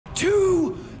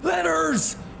2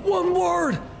 letters, 1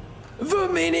 word, the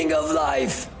meaning of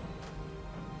life.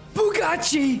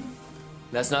 Bugatti.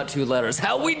 That's not 2 letters.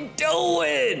 How we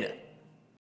doing?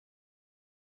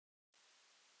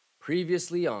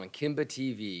 Previously on Kimba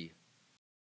TV.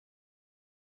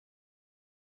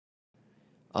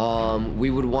 We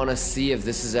would want to see if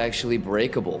this is actually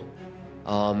breakable.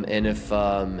 And if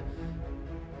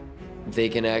they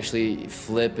can actually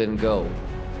flip and go.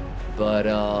 But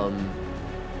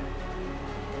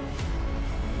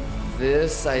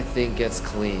this I think gets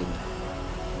cleaned.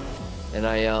 And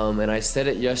I said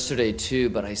it yesterday too,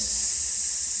 but I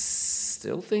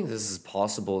still think this is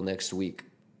possible next week.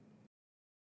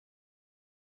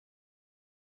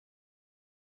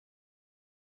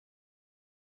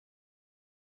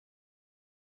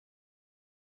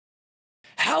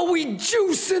 How we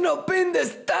juicing up in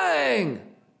this thing?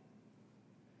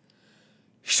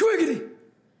 Schwiggity.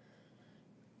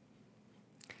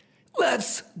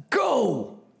 Let's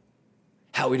go.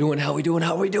 How we doing? How we doing?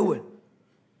 How we doing?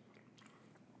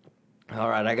 All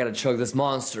right, I gotta chug this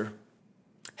monster.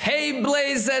 Hey,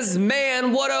 Blaze says,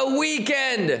 man, what a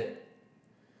weekend.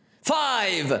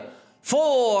 5,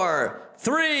 4,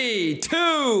 3,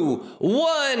 2,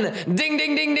 1. Ding,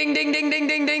 ding, ding, ding, ding, ding, ding,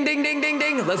 ding, ding, ding, ding, ding,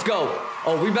 ding. Let's go.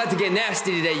 Oh, we about to get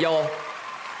nasty today, y'all.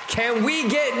 Can we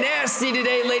get nasty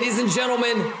today, ladies and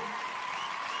gentlemen?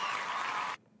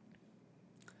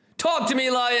 Talk to me,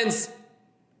 Lions.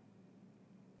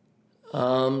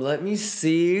 Let me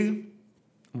see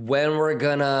when we're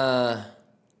gonna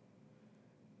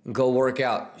go work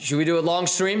out. Should we do a long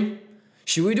stream?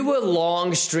 Should we do a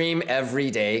long stream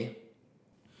every day?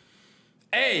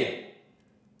 Hey,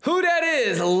 who that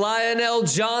is? Lionel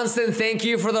Johnson, thank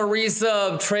you for the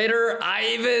resub. Trader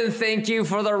Ivan, thank you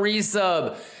for the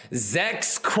resub.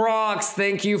 Zex Crocs,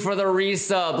 thank you for the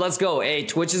resub. Let's go. Hey,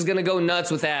 Twitch is gonna go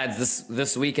nuts with ads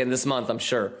this weekend, this month, I'm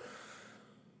sure.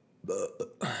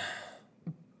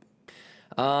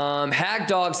 Hack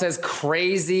Dog says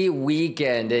crazy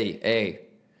weekend. Hey.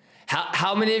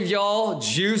 How many of y'all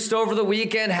juiced over the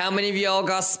weekend? How many of y'all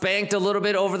got spanked a little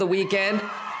bit over the weekend?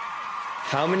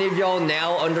 How many of y'all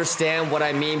now understand what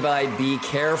I mean by be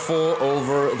careful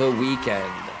over the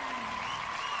weekend?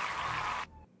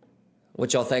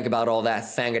 What y'all think about all that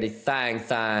thangity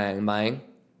thang, man?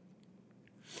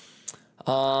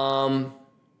 I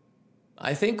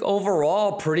think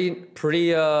overall pretty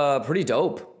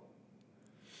dope.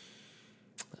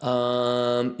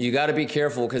 You got to be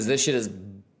careful because this shit is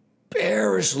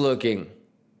bearish looking.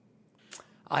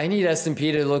 I need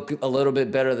S&P to look a little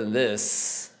bit better than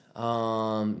this.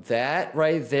 That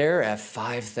right there at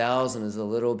 5,000 is a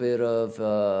little bit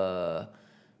of,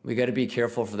 we got to be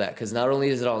careful for that because not only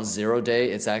is it on 0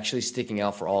 day, it's actually sticking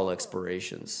out for all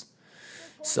expirations.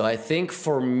 So I think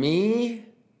for me,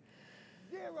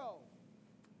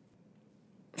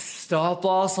 stop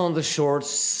loss on the short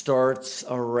starts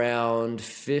around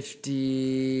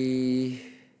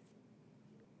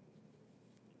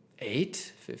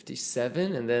 58,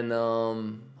 57, and then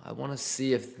I want to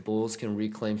see if bulls can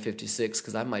reclaim 56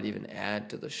 because I might even add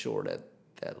to the short at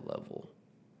that level.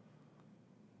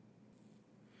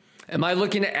 Am I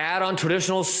looking to add on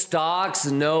traditional stocks?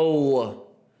 No.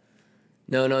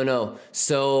 No.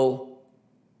 So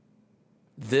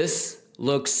this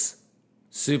looks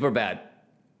super bad.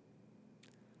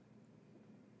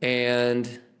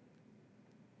 And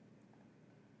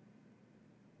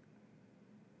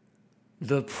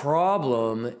the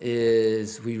problem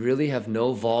is we really have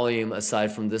no volume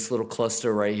aside from this little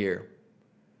cluster right here.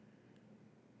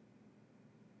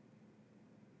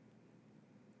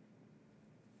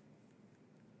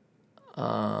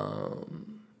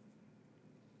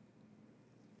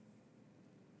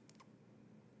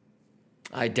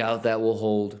 I doubt that will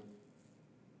hold.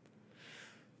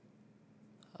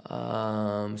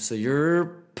 So you're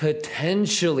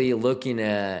potentially looking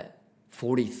at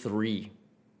 43,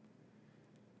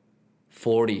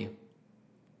 40,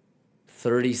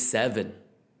 37.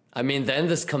 I mean, then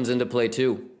this comes into play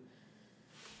too.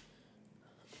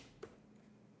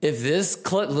 If this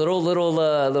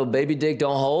little baby dick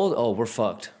don't hold, oh, we're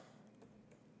fucked.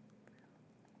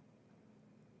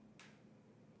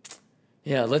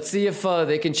 Yeah, let's see if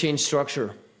they can change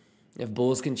structure. If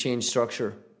bulls can change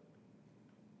structure.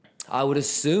 I would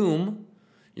assume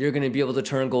you're going to be able to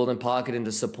turn golden pocket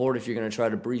into support if you're going to try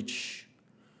to breach.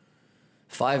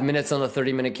 5 minutes on the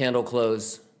 30-minute candle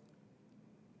close.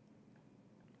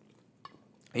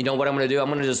 You know what I'm going to do? I'm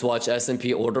going to just watch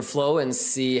S&P order flow and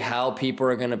see how people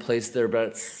are going to place their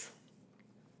bets.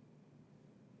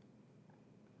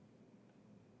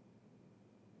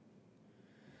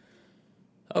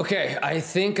 Okay, I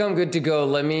think I'm good to go.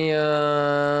 Let me,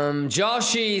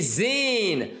 Joshi,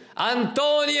 Zine,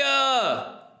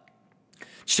 Antonia,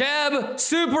 Cheb,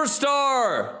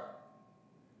 Superstar.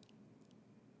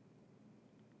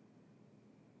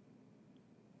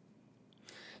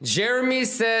 Jeremy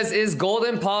says, is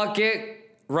Golden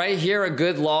Pocket right here a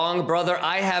good long? Brother,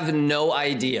 I have no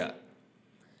idea.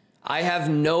 I have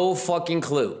no fucking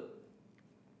clue.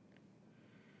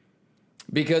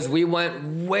 Because we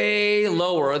went way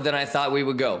lower than I thought we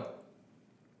would go.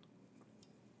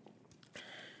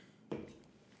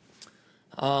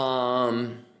 I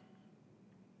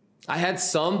had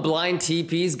some blind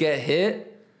TPs get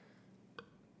hit,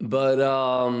 but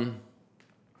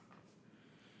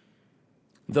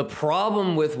the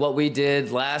problem with what we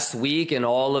did last week and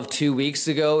all of 2 weeks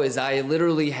ago is I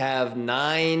literally have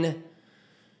 9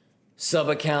 sub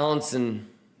accounts and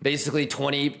basically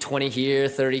 20 here,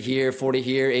 30 here, 40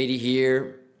 here, 80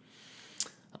 here.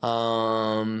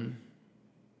 So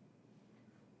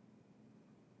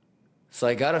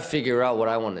I got to figure out what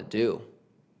I want to do.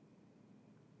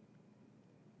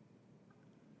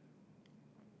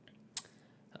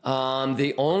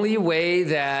 The only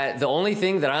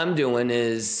thing that I'm doing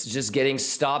is just getting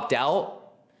stopped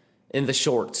out in the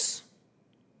shorts.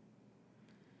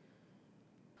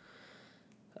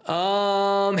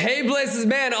 Hey Blazes,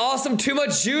 man, awesome. Too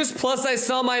much juice. Plus I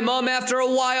saw my mom after a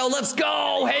while. Let's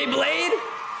go. Hey Blade.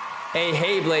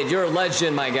 Hey Blade, you're a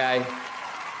legend, my guy.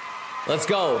 Let's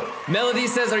go. Melody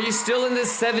says, are you still in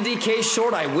this 70K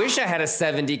short? I wish I had a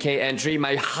 70K entry.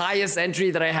 My highest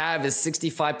entry that I have is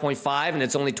 65.5 and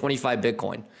it's only 25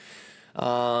 Bitcoin.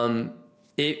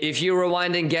 If you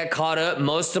rewind and get caught up,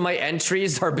 most of my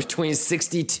entries are between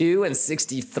 62 and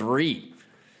 63.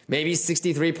 Maybe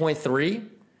 63.3.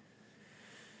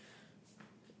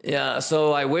 Yeah,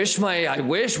 so I wish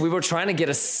we were trying to get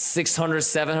a 600,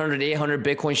 700, 800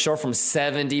 Bitcoin short from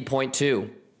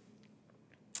 70.2.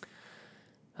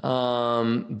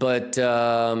 But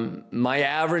my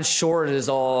average short is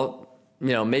all,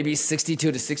 maybe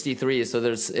 62 to 63. So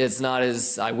it's not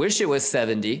as, I wish it was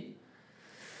 70.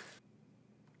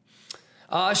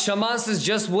 Shaman says,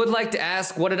 just would like to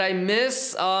ask, what did I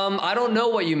miss? I don't know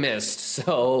what you missed.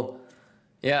 So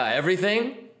yeah,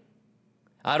 everything.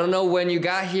 I don't know when you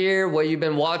got here, what you've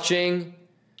been watching.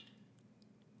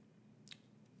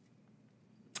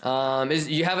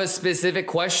 You have a specific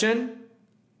question?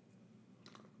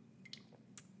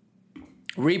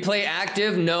 Replay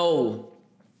active? No.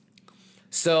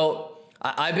 So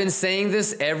I've been saying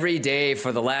this every day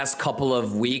for the last couple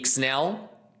of weeks now,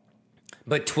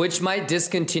 but Twitch might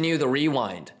discontinue the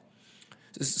rewind.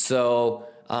 So,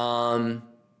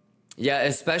 yeah,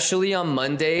 especially on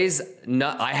Mondays,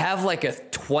 I have like a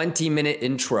 20-minute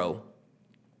intro.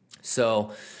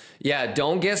 So, yeah,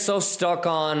 don't get so stuck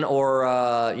on or,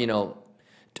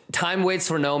 time waits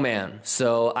for no man.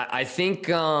 So I think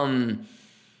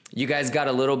you guys got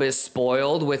a little bit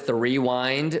spoiled with the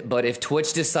rewind, but if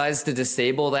Twitch decides to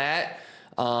disable that,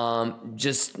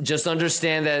 just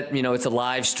understand that, it's a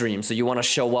live stream. So you want to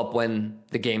show up when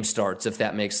the game starts, if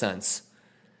that makes sense.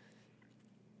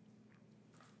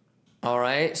 All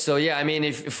right. So yeah, I mean,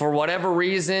 if for whatever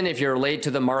reason, if you're late to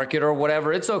the market or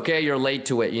whatever, it's okay. You're late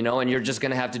to it, and you're just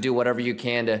going to have to do whatever you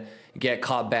can to get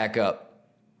caught back up.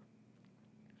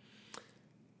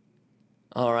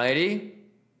 All righty.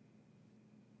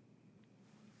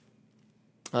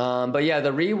 But yeah,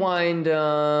 the rewind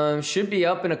should be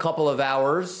up in a couple of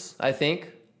hours, I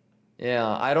think. Yeah,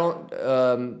 I don't.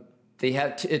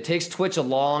 It takes Twitch a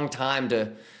long time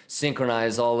to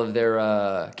synchronize all of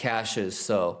their caches.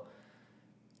 So,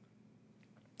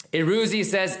 Iruzi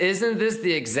says, "Isn't this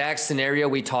the exact scenario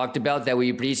we talked about, that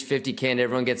we reach 50K and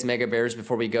everyone gets mega bears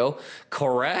before we go?"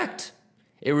 Correct,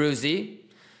 Iruzi.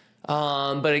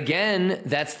 But again,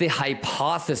 that's the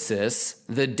hypothesis.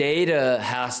 The data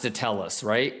has to tell us,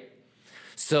 right?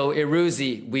 So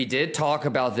Iruzi, we did talk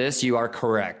about this. You are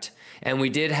correct. And we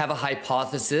did have a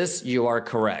hypothesis. You are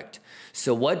correct.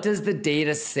 So what does the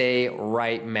data say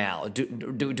right now?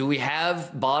 Do we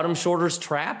have bottom shorters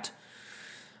trapped?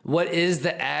 What is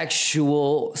the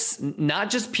actual,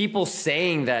 not just people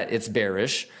saying that it's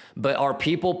bearish, but are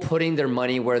people putting their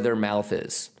money where their mouth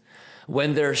is?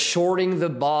 When they're shorting the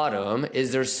bottom,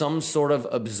 is there some sort of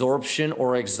absorption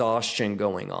or exhaustion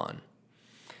going on?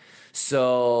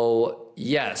 So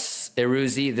yes,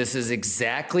 Iruzi, this is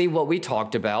exactly what we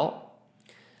talked about.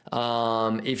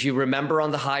 If you remember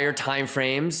on the higher time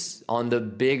frames, on the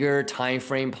bigger time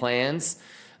frame plans,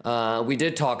 we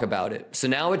did talk about it. So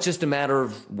now it's just a matter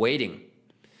of waiting,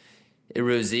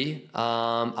 Iruzi.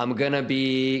 I'm going to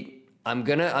be I'm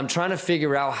trying to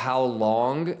figure out how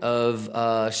long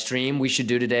of stream we should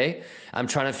do today. I'm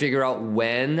trying to figure out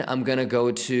when I'm gonna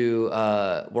go to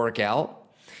work out.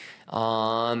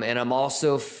 And I'm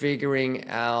also figuring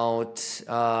out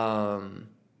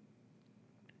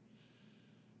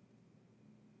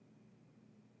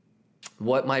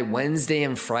what my Wednesday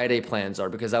and Friday plans are,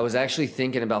 because I was actually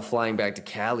thinking about flying back to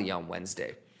Cali on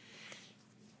Wednesday.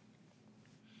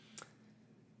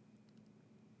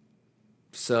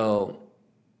 So,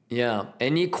 yeah.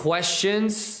 Any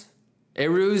questions,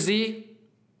 Eruzi?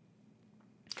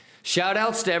 Shout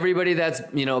outs to everybody that's,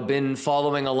 been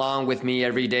following along with me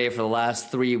every day for the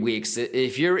last 3 weeks.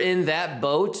 If you're in that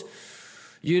boat,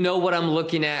 you know what I'm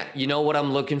looking at. You know what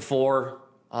I'm looking for.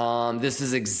 This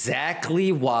is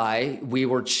exactly why we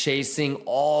were chasing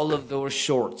all of those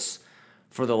shorts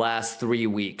for the last 3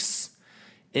 weeks.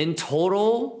 In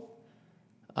total,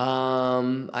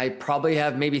 I probably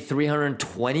have maybe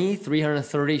 320,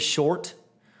 330 short.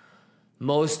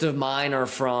 Most of mine are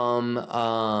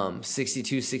from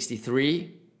 62,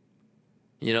 63.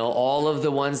 All of the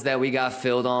ones that we got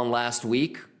filled on last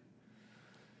week.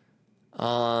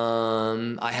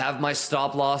 I have my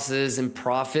stop losses and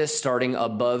profits starting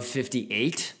above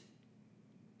 58.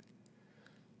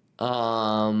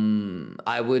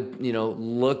 I would,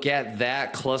 look at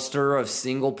that cluster of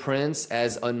single prints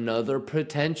as another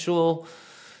potential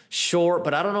short,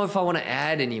 but I don't know if I want to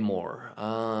add any more.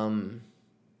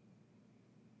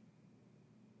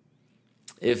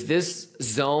 If this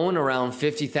zone around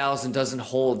 50,000 doesn't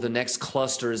hold, the next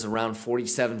cluster is around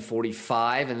 47,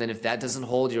 45. And then if that doesn't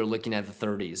hold, you're looking at the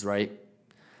 30s, right?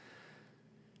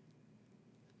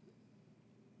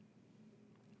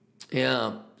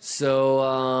 Yeah.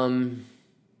 So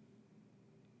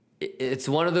it's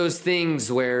one of those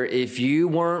things where if you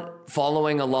weren't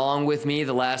following along with me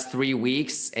the last 3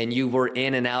 weeks and you were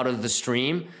in and out of the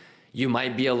stream, you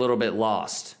might be a little bit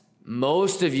lost.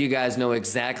 Most of you guys know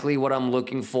exactly what I'm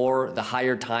looking for, the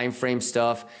higher time frame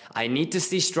stuff. I need to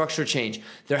see structure change.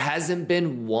 There hasn't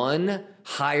been one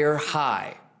higher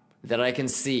high that I can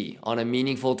see on a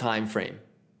meaningful time frame.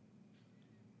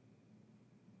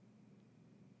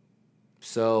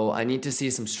 So I need to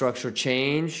see some structure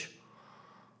change.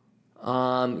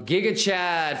 Giga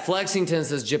Chad Flexington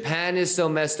says Japan is so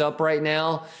messed up right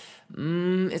now.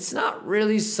 It's not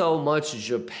really so much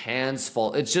Japan's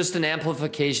fault. It's just an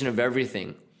amplification of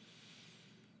everything.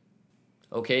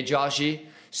 Okay, Joshi,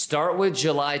 start with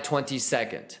July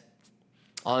 22nd.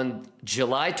 On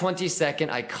July 22nd,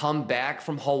 I come back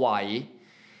from Hawaii,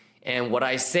 and what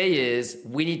I say is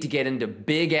we need to get into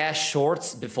big ass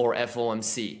shorts before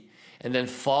FOMC, and then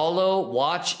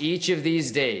watch each of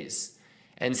these days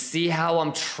and see how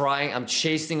I'm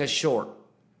chasing a short.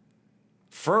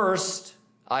 First,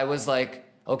 I was like,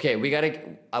 okay,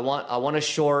 I want to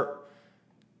short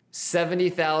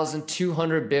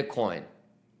 70,200 Bitcoin.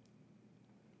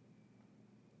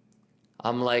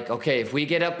 I'm like, okay, if we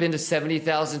get up into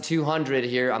 70,200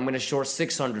 here, I'm going to short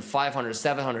 600, 500,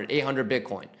 700, 800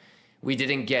 Bitcoin. We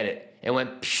didn't get it. It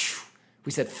went, phew.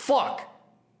 We said, fuck.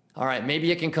 All right,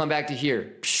 maybe it can come back to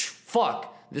here. Phew,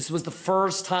 fuck. This was the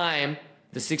first time,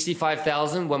 the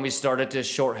 65,000, when we started to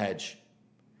short hedge.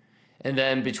 And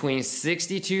then between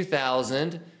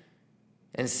 62,000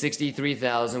 and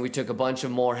 63,000, we took a bunch of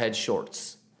more hedge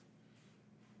shorts.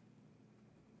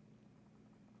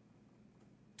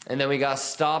 And then we got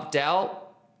stopped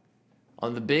out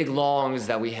on the big longs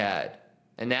that we had.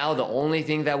 And now the only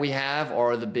thing that we have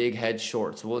are the big hedge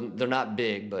shorts. Well, they're not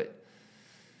big, but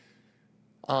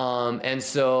and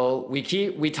so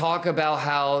we talk about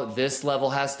how this level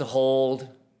has to hold.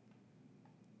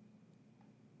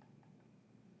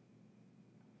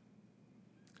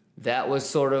 That was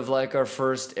sort of like our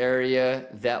first area.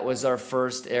 That was our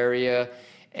first area.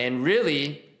 And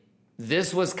really,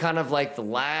 this was kind of like the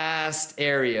last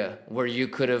area where you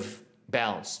could have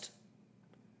bounced.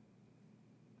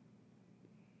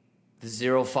 The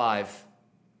 0.5.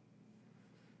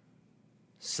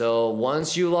 So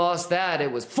once you lost that,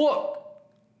 it was fuck.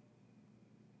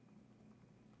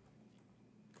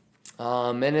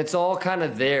 And it's all kind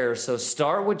of there. So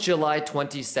start with July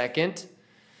 22nd.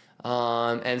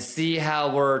 And see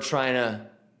how we're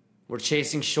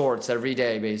chasing shorts every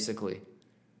day, basically.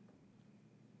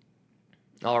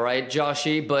 All right,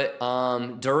 Joshi, but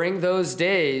during those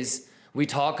days, we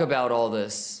talk about all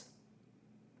this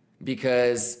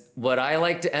because what I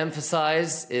like to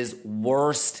emphasize is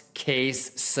worst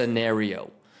case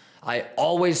scenario. I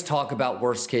always talk about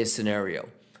worst case scenario.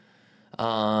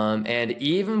 And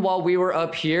even while we were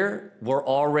up here, we're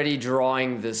already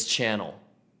drawing this channel.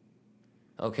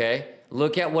 Okay,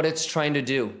 look at what it's trying to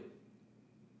do.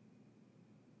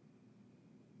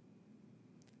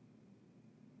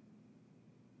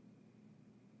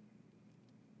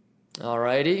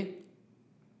 Alrighty.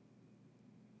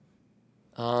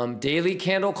 Daily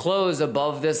candle close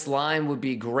above this line would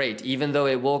be great, even though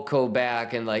it will go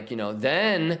back and like, you know,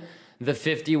 then the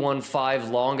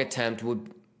 51.5 long attempt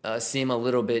would seem a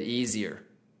little bit easier.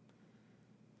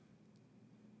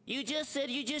 You just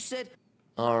said.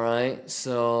 All right,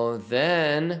 so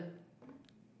then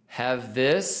have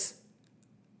this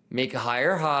make a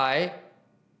higher high,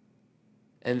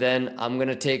 and then I'm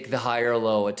gonna take the higher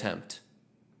low attempt.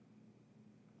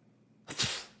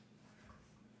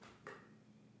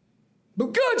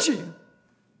 Bugatti!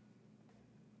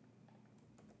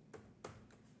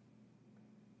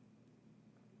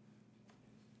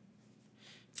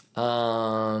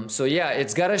 So yeah,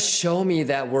 it's got to show me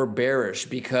that we're bearish,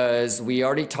 because we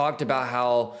already talked about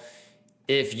how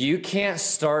if you can't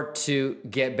start to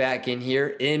get back in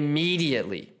here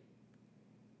immediately,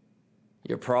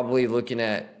 you're probably looking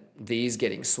at these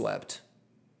getting swept.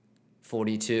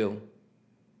 42,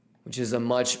 which is a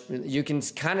much, you can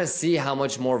kind of see how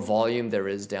much more volume there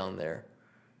is down there.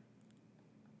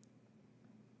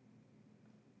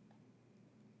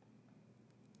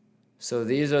 So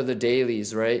these are the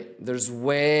dailies, right? There's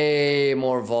way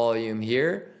more volume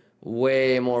here,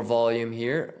 way more volume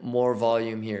here, more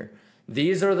volume here.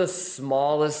 These are the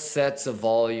smallest sets of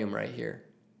volume right here.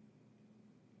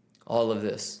 All of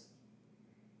this.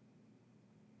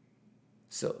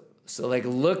 So like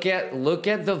look at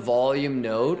the volume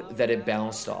node that it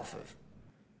bounced off of.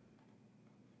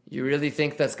 You really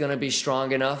think that's going to be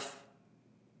strong enough?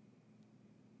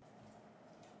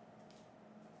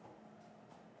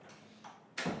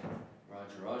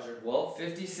 Roger. Well,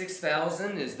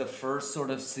 56,000 is the first sort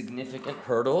of significant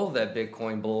hurdle that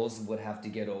Bitcoin bulls would have to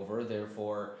get over.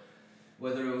 Therefore,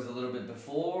 whether it was a little bit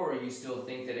before or you still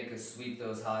think that it could sweep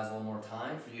those highs one more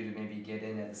time for you to maybe get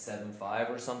in at the 7.5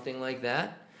 or something like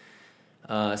that.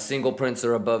 Single prints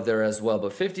are above there as well.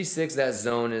 But 56, that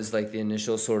zone is like the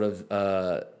initial sort of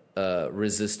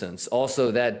resistance.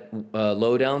 Also, that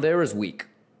low down there is weak.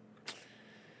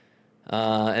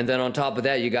 And then on top of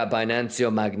that, you got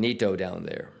Binancio Magneto down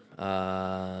there.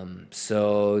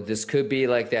 So this could be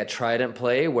like that trident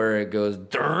play where it goes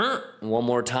one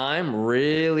more time,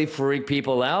 really freak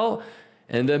people out,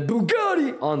 and then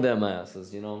Bugatti on them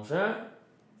asses. You know what I'm saying?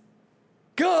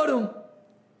 Got him.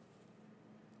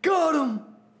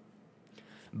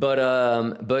 But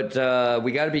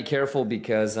we got to be careful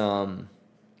because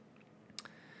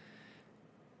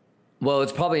well,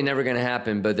 it's probably never going to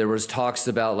happen, but there was talks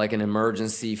about like an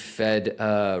emergency Fed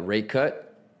rate cut.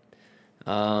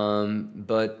 You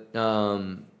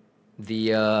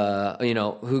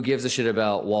know, who gives a shit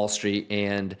about Wall Street?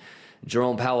 And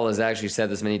Jerome Powell has actually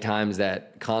said this many times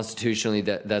that constitutionally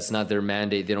that's not their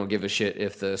mandate. They don't give a shit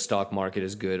if the stock market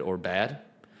is good or bad.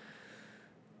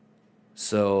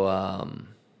 So,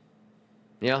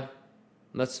 yeah,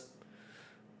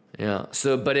 yeah.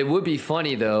 So, but it would be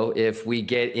funny though if we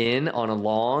get in on a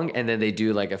long and then they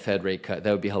do like a Fed rate cut.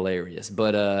 That would be hilarious.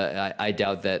 But I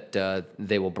doubt that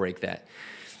they will break that.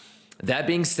 That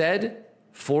being said,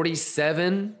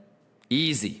 47,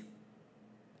 easy.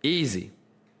 It's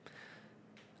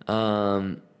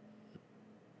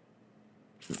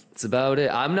about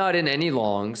it. I'm not in any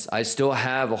longs. I still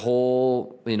have a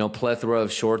whole, plethora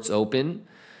of shorts open.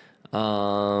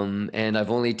 And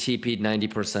I've only TP'd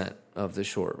 90% of the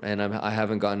short, and I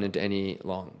haven't gotten into any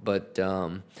long. But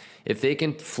if they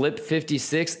can flip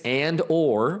 56 and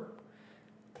or,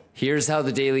 here's how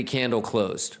the daily candle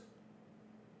closed.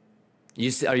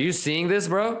 Are you seeing this,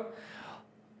 bro?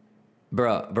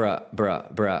 Bruh.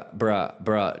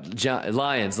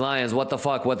 Lions, what the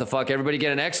fuck? Everybody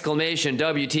get an exclamation,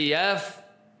 WTF.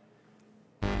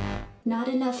 Not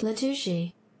enough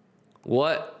Latushi.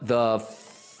 What the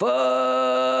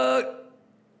fuck?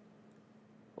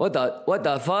 What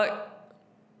the fuck?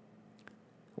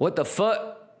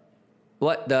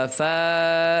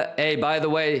 Hey, by the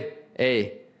way,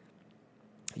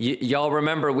 y'all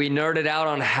remember we nerded out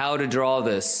on how to draw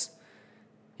this.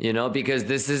 Because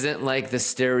this isn't like the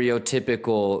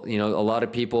stereotypical, a lot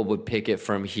of people would pick it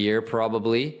from here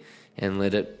probably and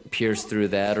let it pierce through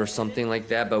that or something like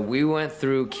that. But we went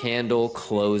through candle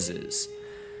closes.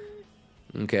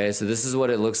 Okay, so this is what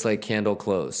it looks like candle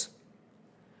close.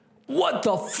 What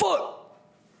the fuck?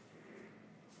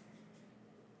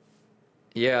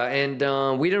 Yeah, and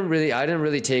I didn't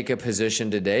really take a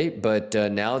position today, but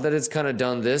now that it's kind of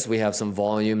done this, we have some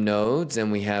volume nodes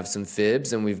and we have some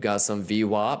fibs and we've got some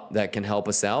VWAP that can help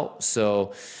us out.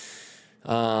 So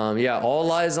yeah, all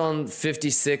eyes on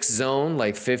 56 zone,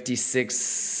 like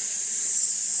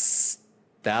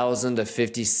 56,000 to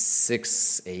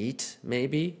 56.8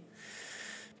 maybe.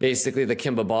 basically the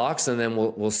Kimba box, and then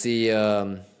we'll see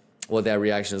what that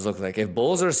reaction is looking like. If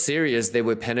bulls are serious, they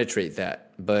would penetrate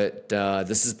that, but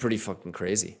this is pretty fucking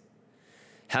crazy.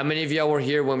 How many of y'all were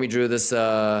here when we drew this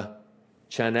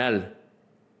channel?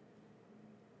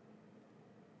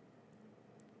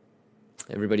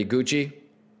 Everybody Gucci?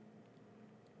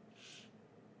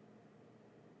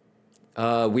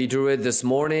 We drew it this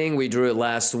morning. We drew it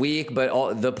last week.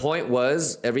 But the point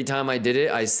was, every time I did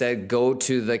it, I said, go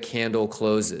to the candle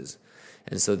closes.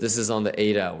 And so this is on the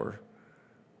 8 hour.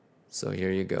 So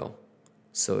here you go.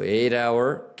 So 8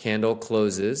 hour candle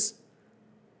closes.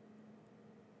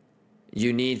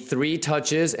 You need 3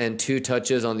 touches and 2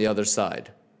 touches on the other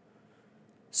side.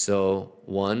 So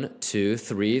 1, 2,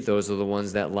 3. Those are the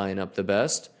ones that line up the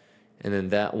best. And then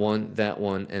that one,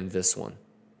 and this one.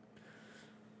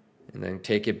 And then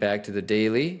take it back to the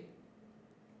daily.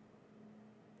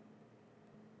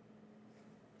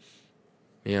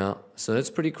 Yeah, so that's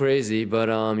pretty crazy, but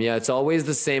yeah, it's always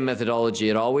the same methodology.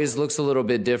 It always looks a little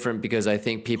bit different because I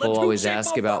think people always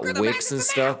ask about wicks and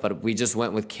stuff, but we just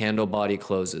went with candle body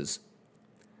closes.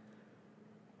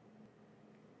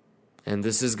 And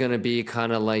this is going to be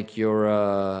kind of like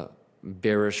your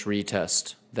bearish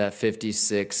retest, that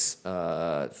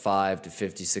 56.5 to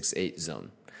 56.8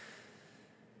 zone.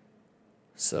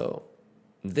 So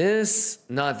this,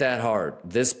 not that hard.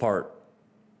 This part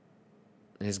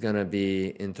is going to be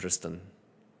interesting.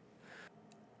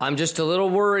 I'm just a little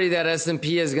worried that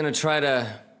S&P is going to try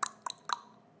to...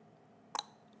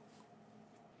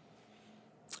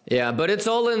 Yeah, but it's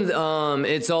all in,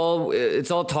 it's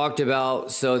all talked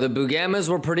about. So the Bugamas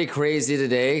were pretty crazy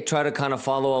today. Try to kind of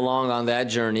follow along on that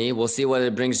journey. We'll see what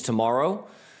it brings tomorrow.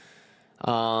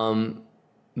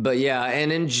 But yeah,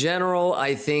 and in general,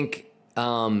 I think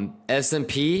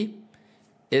S&P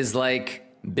is like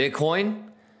Bitcoin,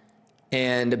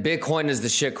 and Bitcoin is the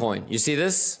shitcoin. You see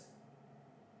this?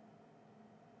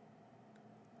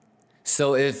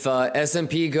 So if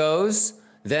S&P goes,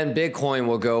 then Bitcoin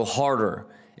will go harder.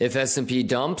 If S&P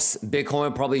dumps, Bitcoin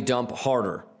will probably dump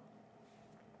harder.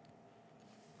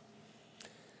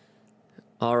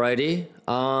 Alrighty.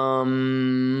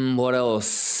 What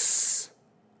else?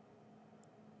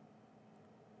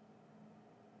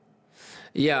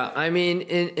 Yeah, I mean,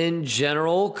 in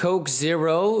general, Coke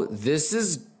Zero, this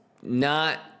is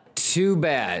not too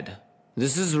bad.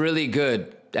 This is really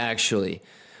good, actually.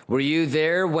 Were you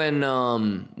there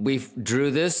when we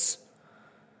drew this?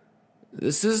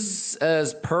 This is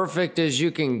as perfect as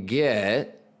you can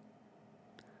get.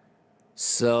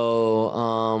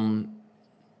 So,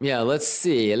 yeah, let's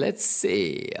see. I'm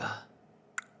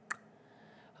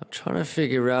trying to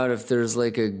figure out if there's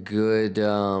like a good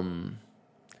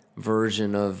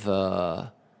version of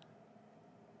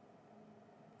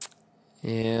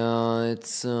yeah,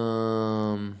 it's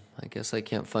I guess I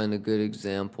can't find a good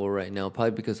example right now,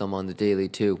 probably because I'm on the daily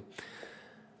too.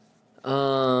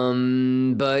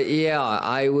 But yeah,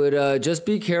 I would just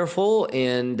be careful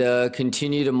and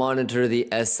continue to monitor the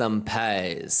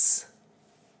S&Ps.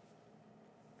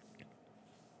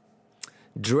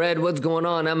 Dread, what's going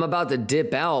on? I'm about to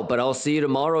dip out, but I'll see you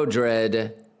tomorrow,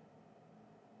 Dread.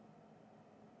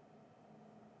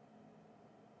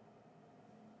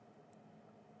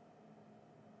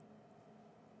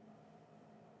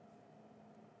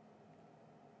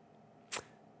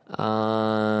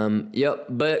 Yep,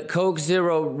 but Coke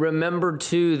Zero, remember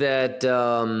too that,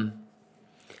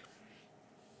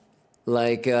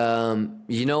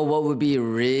 you know what would be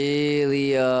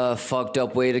really fucked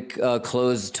up way to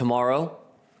close tomorrow?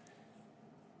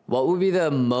 What would be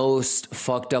the most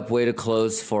fucked up way to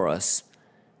close for us?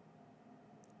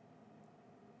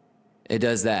 It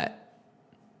does that.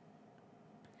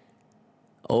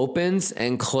 Opens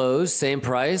and close, same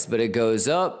price, but it goes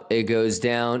up, it goes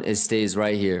down, it stays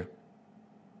right here.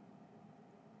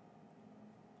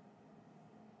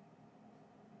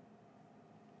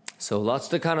 So lots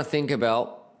to kind of think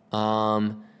about.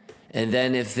 And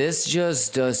then if this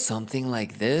just does something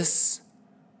like this,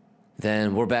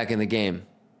 then we're back in the game.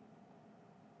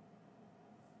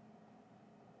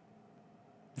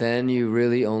 Then you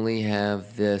really only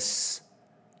have this.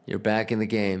 You're back in the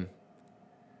game.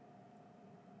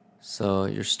 So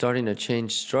you're starting to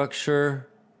change structure.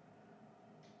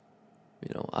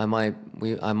 You know, I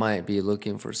might be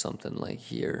looking for something like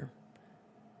here.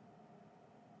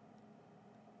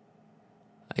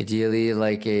 Ideally,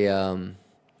 like a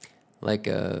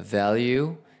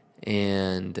value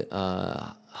and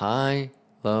high,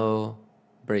 low,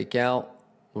 breakout.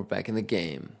 We're back in the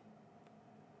game.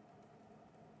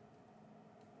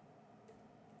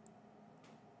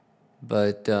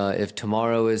 But if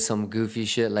tomorrow is some goofy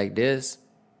shit like this,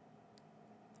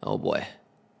 oh boy,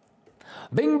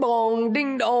 Bing bong,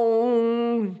 ding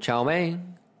dong. Chow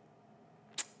mein.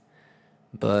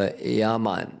 But yeah,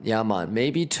 man. Yeah, man.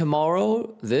 Maybe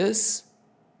tomorrow, this.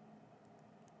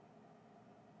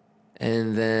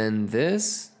 And then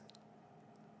this.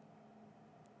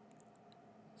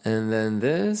 And then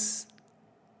this.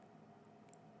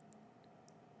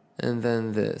 And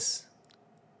then this.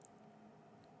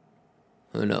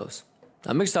 Who knows?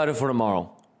 I'm excited for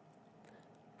tomorrow.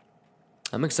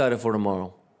 I'm excited for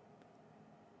tomorrow.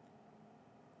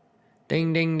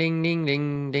 Ding, ding, ding, ding,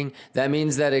 ding, ding. That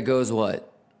means that it goes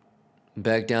what?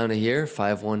 Back down to here,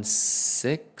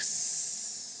 516.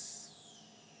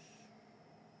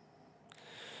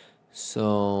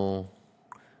 So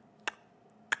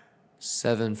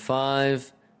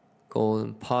 7.5,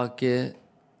 golden pocket.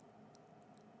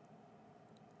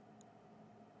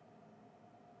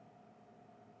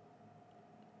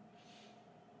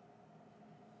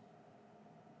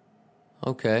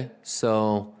 Okay,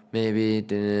 so maybe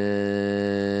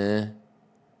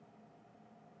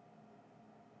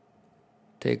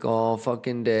take all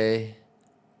fucking day.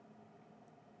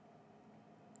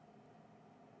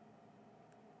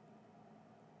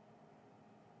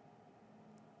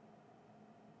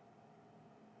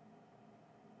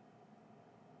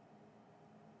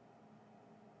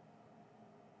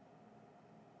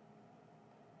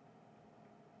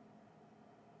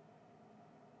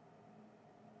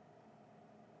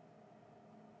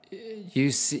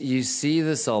 You see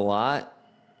this a lot,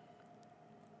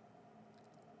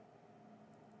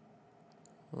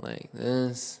 like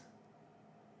this,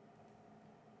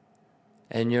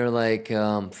 and you're like,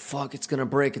 fuck, it's gonna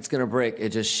break, it's gonna break. It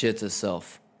just shits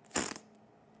itself.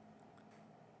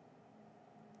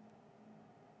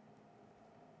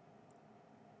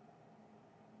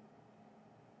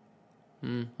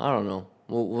 I don't know.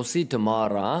 We'll see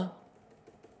tomorrow, huh?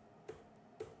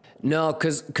 No,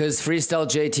 cause Freestyle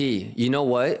JT, you know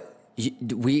what?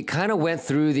 We kind of went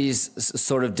through these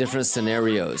sort of different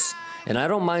scenarios, and I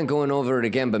don't mind going over it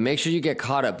again, but make sure you get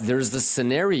caught up. There's the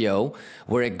scenario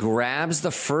where it grabs the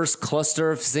first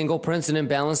cluster of single prints and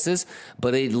imbalances,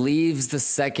 but it leaves the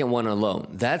second one alone.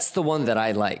 That's the one that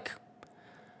I like.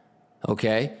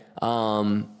 Okay?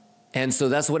 And so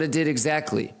that's what it did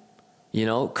exactly. You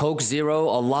know, Coke Zero,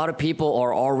 a lot of people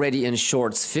are already in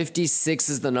shorts. 56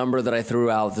 is the number that I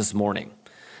threw out this morning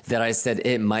that I said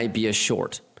it might be a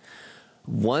short.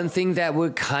 One thing that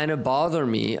would kind of bother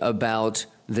me about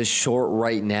the short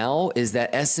right now is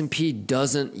that S&P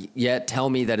doesn't yet tell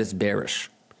me that it's bearish.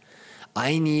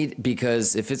 I need,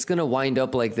 because if it's going to wind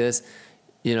up like this,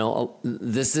 you know,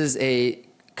 this is a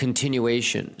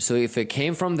continuation. So if it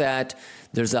came from that,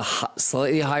 there's a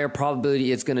slightly higher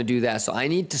probability it's going to do that. So I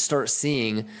need to start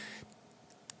seeing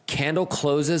candle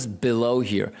closes below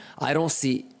here. I don't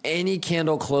see any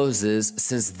candle closes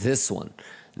since this one.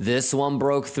 This one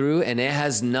broke through and it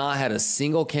has not had a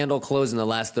single candle close in the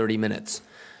last 30 minutes.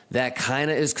 That kind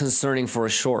of is concerning for a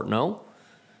short, no?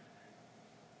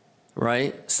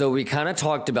 Right? So we kind of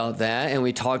talked about that, and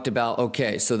we talked about,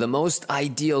 okay, so the most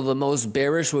ideal, the most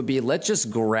bearish would be, let's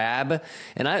just grab,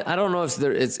 and I don't know if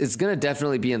it's going to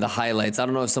definitely be in the highlights. I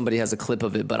don't know if somebody has a clip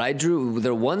of it, but I drew,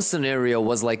 the one scenario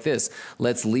was like this.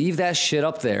 Let's leave that shit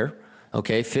up there.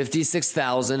 Okay.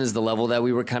 56,000 is the level that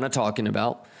we were kind of talking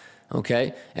about.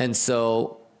 Okay. And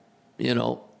so, you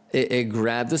know, it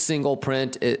grabbed the single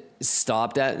print. It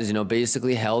stopped at, you know,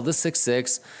 basically held the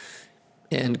 6.6.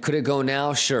 And could it go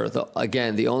now? Sure.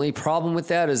 Again, the only problem with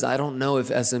that is I don't know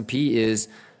if S&P is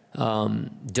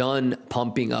done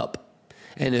pumping up.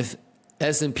 And if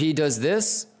S&P does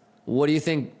this, what do you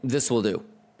think this will do?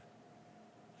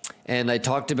 And I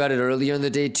talked about it earlier in the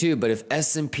day too, but if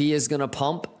S&P is going to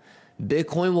pump,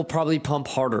 Bitcoin will probably pump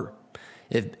harder.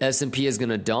 If S&P is going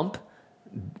to dump,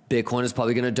 Bitcoin is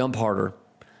probably going to dump harder.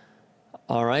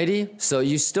 Alrighty, so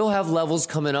you still have levels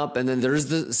coming up, and then there's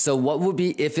the, so what would be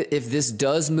if this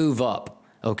does move up,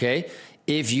 okay?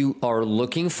 If you are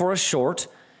looking for a short,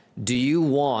 do you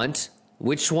want,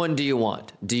 which one do you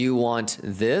want? Do you want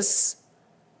this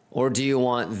or do you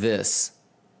want this?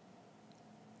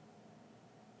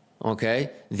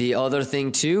 Okay, the other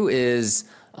thing too is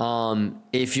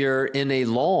if you're in a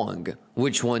long,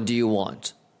 which one do you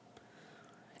want?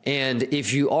 And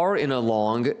if you are in a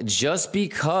long, just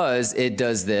because it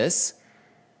does this,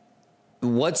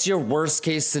 what's your worst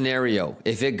case scenario?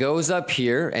 If it goes up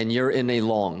here and you're in a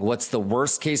long, what's the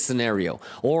worst case scenario?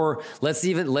 Or let's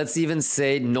even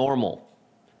say normal.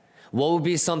 What would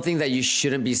be something that you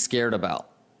shouldn't be scared about?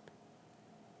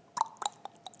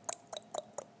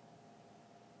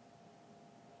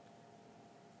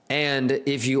 And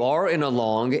if you are in a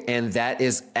long and that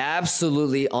is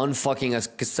absolutely unfucking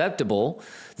acceptable,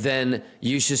 then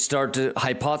you should start to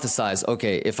hypothesize,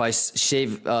 okay, if I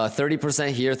shave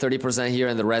 30% here, 30% here,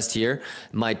 and the rest here,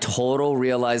 my total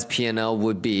realized P&L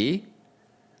would be.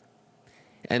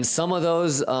 And some of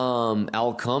those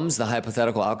outcomes, the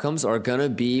hypothetical outcomes, are going to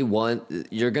be one,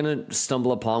 you're going to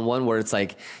stumble upon one where it's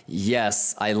like,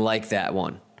 yes, I like that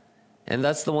one. And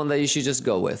that's the one that you should just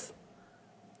go with.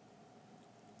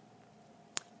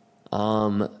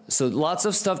 So lots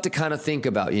of stuff to kind of think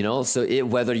about, you know, so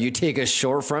whether you take a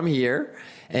short from here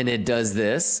and it does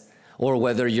this, or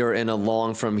whether you're in a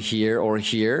long from here or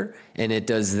here and it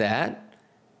does that.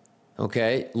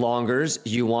 Okay. Longers,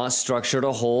 you want structure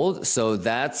to hold. So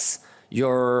that's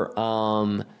your,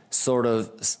 sort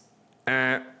of,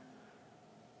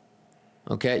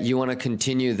 okay. You want to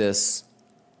continue this.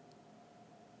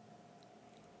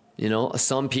 You know,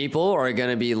 some people are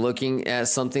going to be looking at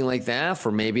something like that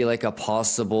for maybe like a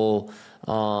possible,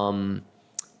 I don't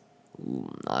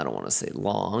want to say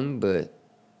long, but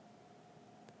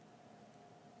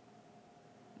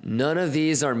none of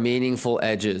these are meaningful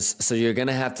edges. So you're going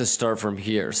to have to start from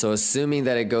here. So assuming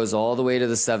that it goes all the way to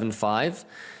the 7.5,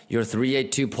 your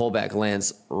 382 pullback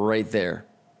lands right there.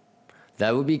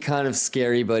 That would be kind of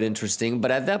scary, but interesting.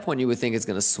 But at that point, you would think it's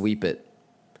going to sweep it.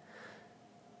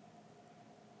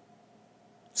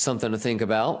 Something to think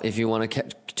about if you want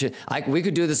to. We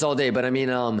could do this all day, but I mean,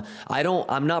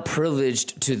 I'm not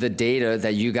privileged to the data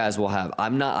that you guys will have.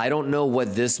 I don't know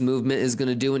what this movement is going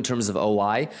to do in terms of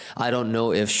OI. I don't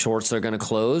know if shorts are going to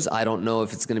close. I don't know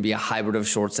if it's going to be a hybrid of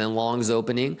shorts and longs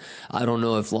opening. I don't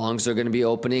know if longs are going to be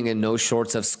opening and no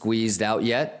shorts have squeezed out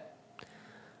yet.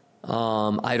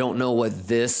 I don't know what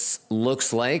this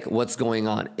looks like. What's going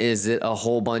on? Is it a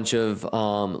whole bunch of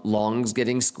longs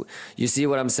getting you see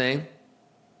what I'm saying?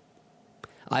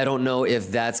 I don't know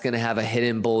if that's going to have a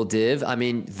hidden bull div. I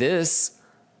mean, this,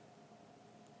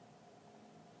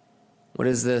 what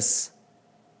is this?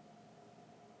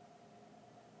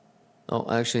 Oh,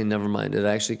 actually, never mind. It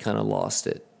actually kind of lost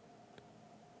it.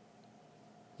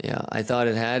 Yeah, I thought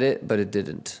it had it, but it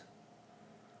didn't.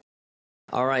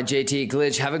 All right, JT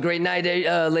Glitch. Have a great night,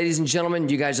 ladies and gentlemen.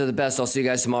 You guys are the best. I'll see you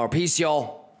guys tomorrow. Peace,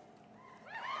 y'all.